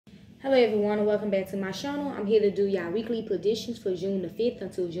Hello everyone and welcome back to my channel. I'm here to do y'all weekly predictions for June the 5th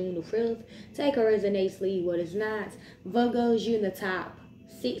until June the 5th. Take what resonates, leave what is not. Virgos, you're in the top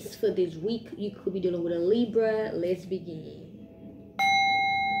 6 for this week. You could be dealing with a Libra. Let's begin.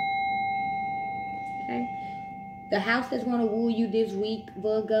 Okay. The house that's going to woo you this week,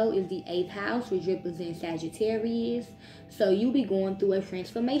 Virgo, is the 8th house, which represents Sagittarius. So you'll be going through a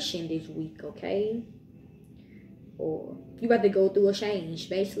transformation this week, okay? Or you about to go through a change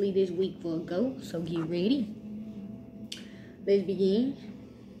basically this week, Virgo. So get ready. Let's begin.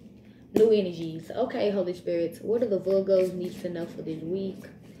 New energies. Okay, Holy Spirit, what do the Virgos need to know for this week?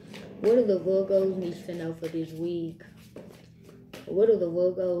 What do the Virgos need to know for this week? What do the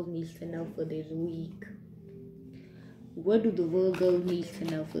Virgos need to know for this week? What do the Virgos need to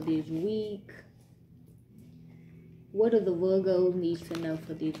know for this week? What do the Virgos need to know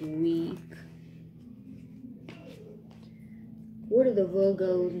for this week? What do the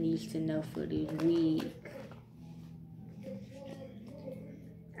Virgos need to know for this week?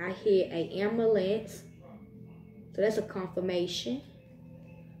 I hear an ambulance. So that's a confirmation.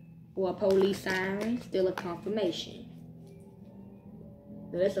 Or a police siren. Still a confirmation.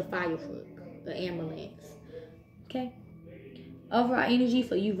 So that's a fire truck. The ambulance. Okay. Overall energy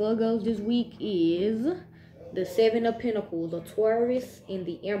for you Virgos this week is the 7 of Pentacles, a Taurus, and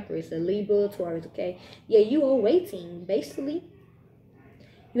the Empress, a Libra, Taurus, okay? Yeah, you are waiting, basically.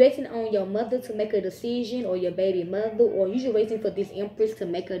 You're waiting on your mother to make a decision, or your baby mother, or you're just waiting for this Empress to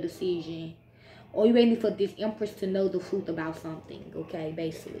make a decision. Or you're waiting for this Empress to know the truth about something, okay,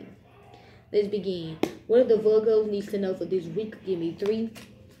 basically. Let's begin. What do the Virgos need to know for this week? Give me 3.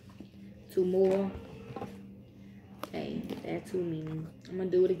 2 more. Okay, that's 2 meaning. I'm going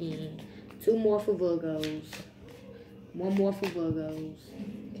to do it again. 2 more for Virgos. 1 more for Virgos.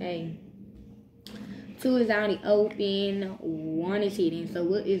 Okay. 2 is out in the open. 1 is hidden. So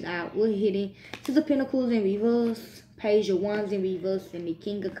what is out? We're hidden. 6 of Pentacles in reverse. Page of Wands in reverse. And the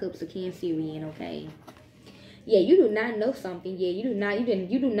King of Cups, a Cancerian. Okay. Yeah, you do not know something yet. You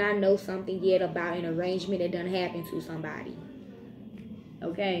do not know something yet about an arrangement that done happened to somebody.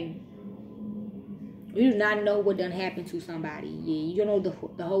 Okay. You do not know what done happened to somebody. Yeah, you don't know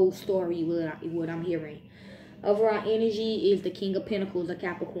the whole story, what I'm hearing. Overall energy is the King of Pentacles, a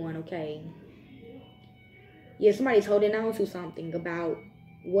Capricorn, okay? Yeah, somebody's holding on to something about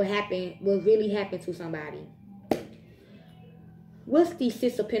what happened, what really happened to somebody. What's the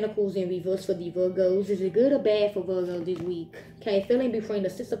 6 of Pentacles in reverse for the Virgos? Is it good or bad for Virgos this week? Okay, feeling between the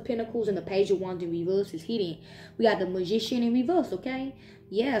 6 of Pentacles and the Page of Wands in reverse is hidden. We got the Magician in reverse, okay?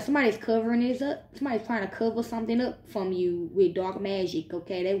 Yeah, somebody's covering this up. Somebody's trying to cover something up from you with dark magic,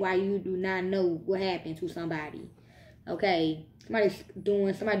 okay? That's why you do not know what happened to somebody, okay? Somebody's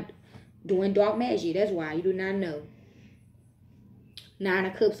doing dark magic. That's why you do not know. 9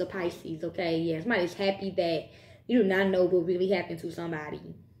 of Cups of Pisces, okay? Yeah, somebody's happy that you do not know what really happened to somebody,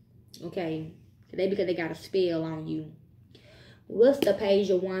 okay? Because they got a spell on you. What's the Page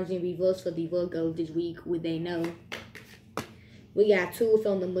of Wands in reverse for the Virgos this week? Would they know? We got 2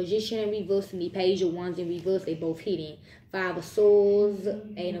 from the Magician in reverse and the Page of Wands in reverse. They both hidden. 5 of Swords,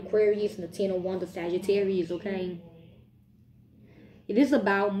 an Aquarius, and the 10 of Wands, a Sagittarius, okay? It is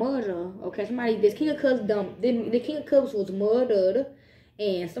about murder, okay? This King of Cups, the King of Cups was murdered,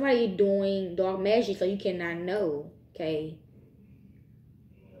 and somebody doing dark magic, so you cannot know, okay?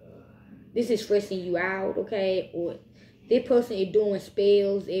 This is stressing you out, okay? Or this person is doing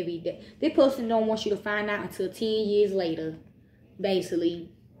spells every day. This person don't want you to find out until 10 years later,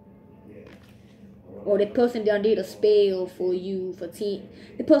 basically. Or the person done did a spell for you for 10.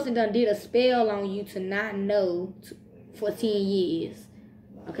 The person done did a spell on you to not know for 10 years.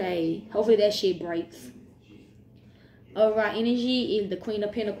 Okay, hopefully that shit breaks. Alright, energy is the Queen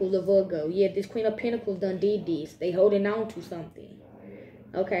of Pentacles of Virgo. Yeah, this Queen of Pentacles done did this. They holding on to something.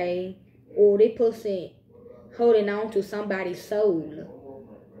 Okay. Or this person holding on to somebody's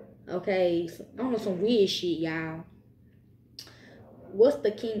soul. Okay. So, I don't know, some weird shit, y'all. What's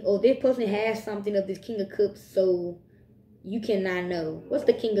the King? Or this person has something of this King of Cups, so you cannot know. What's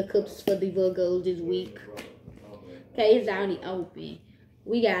the King of Cups for the Virgos this week? Okay, it's out in the open.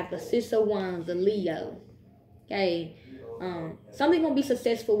 We got the 6 of Wands, the Leo. Okay, something gonna be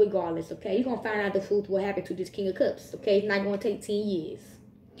successful regardless. Okay, you're gonna find out the truth what happened to this King of Cups. Okay, it's not gonna take 10 years.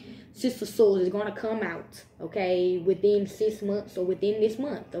 6 of Swords is gonna come out. Okay, within 6 months or within this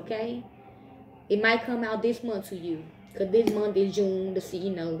month. Okay, it might come out this month to you, cause this month is June. The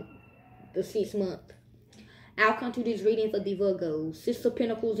 6th month. I'll come to this reading for the Virgos. 6 of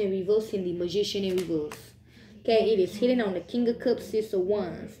Pentacles in reverse and the Magician in reverse. Okay, it is hidden on the King of Cups, 6 of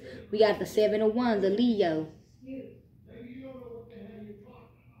Wands. We got the 7 of Wands, the Leo.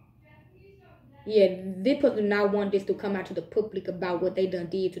 Yeah, this person do not want this to come out to the public about what they done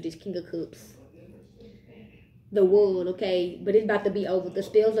did to this King of Cups. The world, okay? But it's about to be over. The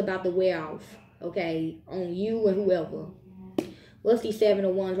spell's about to wear off, okay? On you and whoever. What's the 7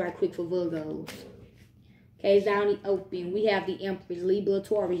 of Wands right quick for Virgos? Okay, it's out in the open. We have the Empress, Libra,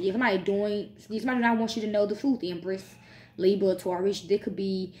 Taurus. Yeah, somebody not want you to know the truth, Empress. Libra, Taurus. This could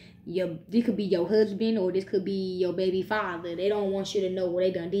be your husband, or this could be your baby father. They don't want you to know what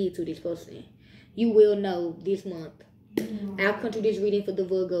they done did to this person. You will know this month. I'll come to this reading for the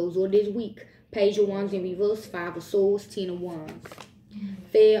Virgos, or this week. Page of Wands in reverse, 5 of Swords, 10 of Wands.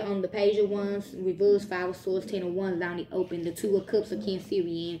 Fair on the Page of Wands, reverse, 5 of Swords, 10 of Wands, down the open. The 2 of Cups are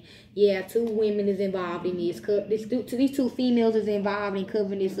Cancerian. Yeah, 2 women is involved in this. These 2 females is involved in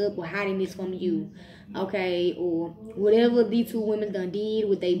covering this up or hiding this from you. Okay, or whatever these 2 women done did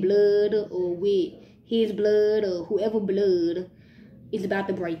with their blood or with his blood or whoever blood is about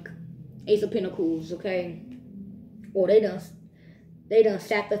to break. Ace of Pentacles, okay? Or they done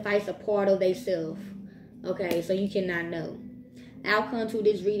sacrifice a part of themselves. Okay, so you cannot know. I'll come to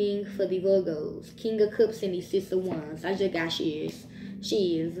this reading for the Virgos. King of Cups and the 6 of Wands. I just got shears.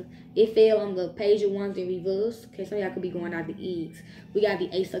 It fell on the Page of Wands in reverse. Okay, some of y'all could be going out to eat. We got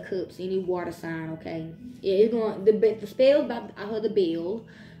the Ace of Cups, any water sign, okay? Yeah, it's going, the spell about, I heard the bell.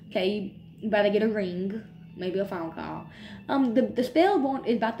 Okay, you about to get a ring. Maybe a phone call. The spell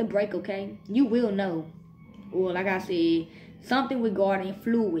is about to break, okay? You will know. Or like I said, something regarding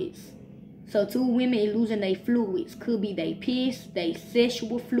fluids. So 2 women losing their fluids. Could be they piss, they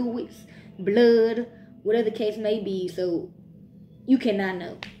sexual fluids, blood, whatever the case may be. So you cannot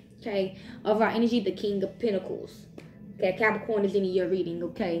know. Okay. Of our energy, the King of Pentacles. Okay, Capricorn is in your reading,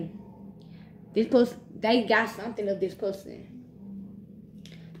 okay? This person, they got something of this person.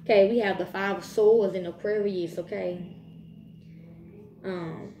 Okay, we have the 5 of Swords in Aquarius, okay?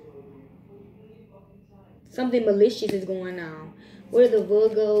 Something malicious is going on. What are the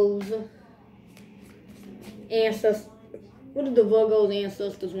Virgos ancestors? What do the Virgos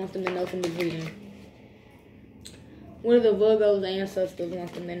ancestors want them to know from this reading? What are the Virgos ancestors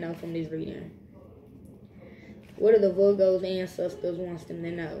want them to know from this reading? What are the Virgos ancestors wants them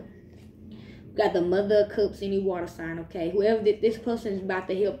to know? We got the Mother of Cups, any water sign, okay? Whoever this person is about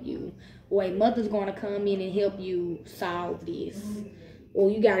to help you, or a mother's going to come in and help you solve this. Or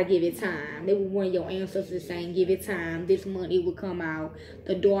you got to give it time. They were one of your ancestors saying, give it time. This month it will come out.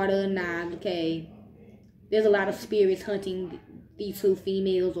 The daughter of Nine, okay? There's a lot of spirits hunting these 2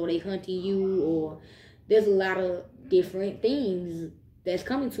 females, or they hunting you, or there's a lot of different things that's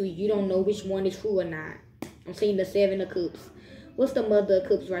coming to you. You don't know which one is true or not. I'm seeing the 7 of Cups. What's the Mother of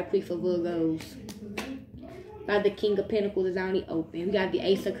Cups right quick for Virgos? By the King of Pentacles is only open. We got the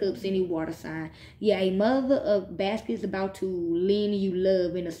Ace of Cups, any water sign. Yeah, a Mother of Baskets is about to lend you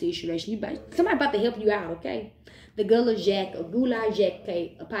love in a situation. Somebody about to help you out, okay? The Gula Jack, or Gula Jack,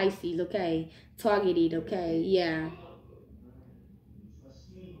 okay? A Pisces, okay? Targeted, okay? Yeah.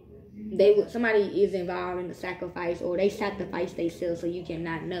 Somebody is involved in the sacrifice, or they sacrifice themselves, so you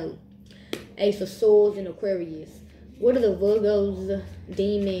cannot know. Ace of Swords in Aquarius. What are the Virgos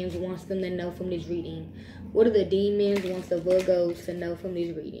demons wants them to know from this reading? What are the demons wants the Virgos to know from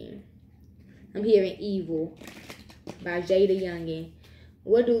this reading? I'm hearing Evil by Jada Youngin.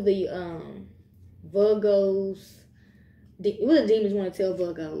 What do the Virgos, what do the demons want to tell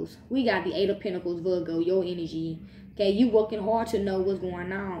Virgos? We got the 8 of Pentacles, Virgo, your energy. Okay, you working hard to know what's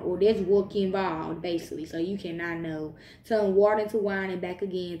going on, or there's work involved, basically, so you cannot know. Turn water into wine and back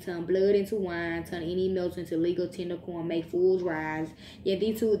again. Turn blood into wine. Turn any melts into legal tender corn. Make fools rise. Yeah,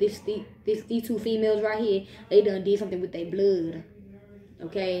 these two females right here, they done did something with their blood.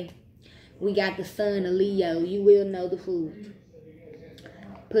 Okay, we got the Sun of Leo. You will know the truth.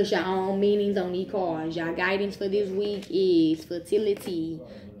 Put your own meanings on these cards. Your guidance for this week is fertility,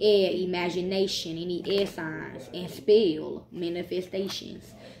 air, imagination, any air signs, and spell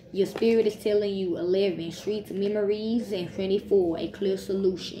manifestations. Your spirit is telling you 11, street memories, and 24, a clear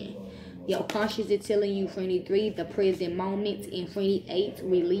solution. Your conscience is telling you 23, the present moment, and 28,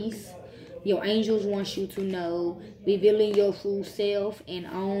 release. Your angels want you to know, revealing your true self and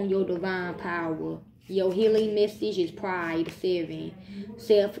own your divine power. Your healing message is pride, 7,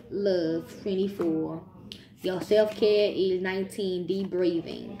 self-love, 24. Your self-care is 19, deep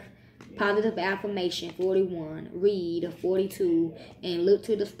breathing. Positive affirmation, 41. Read, 42. And look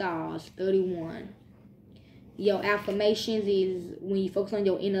to the stars, 31. Your affirmations is when you focus on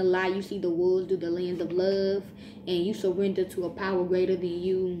your inner light, you see the world through the lens of love, and you surrender to a power greater than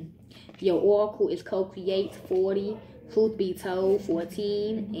you. Your oracle is co-create, 40. Truth be told,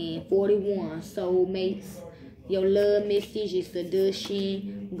 14. And 41. Soulmates. Your love message is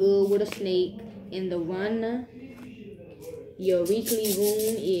seduction, good with a snake, in the run. Your weekly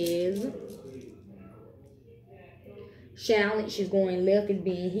rune is challenge is going left, is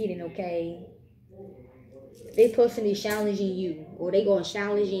being hidden, okay? This person is challenging you, or they going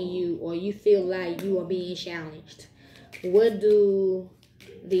challenging you, or you feel like you are being challenged. What is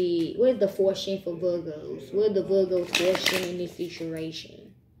the fortune for Virgos? What is the Virgos fortune in this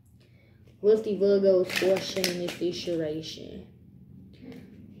situation? What's the Virgos fortune in this situation?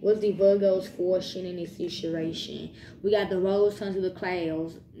 What's the Virgos fortune in this situation? We got the rose under the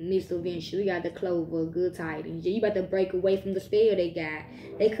clouds, misadventure. We got the clover, good tidings. You about to break away from the spell they got.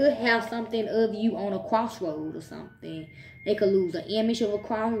 They could have something of you on a crossroad or something. They could lose an image of a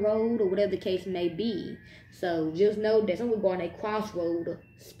crossroad or whatever the case may be. So just know that someone's going a crossroad,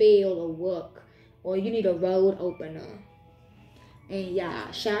 spell or work, or you need a road opener. And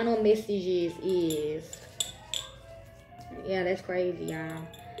y'all, channel messages is, yeah, that's crazy, y'all.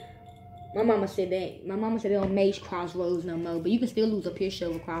 My mama said that. My mama said they don't make crossroads no more, but you can still lose a picture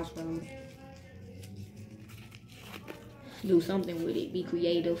of a crossroad. Do something with it. Be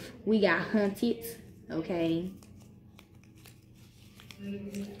creative. We got hunted, okay?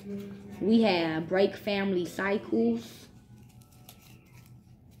 We have break family cycles.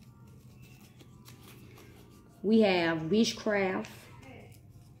 We have witchcraft.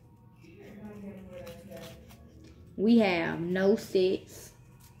 We have no sex.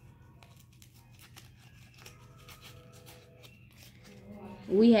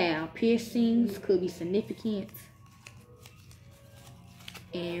 We have piercings, could be significant.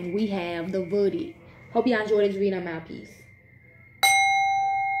 And we have the verdict. Hope y'all enjoyed this reading. I'm out. Peace.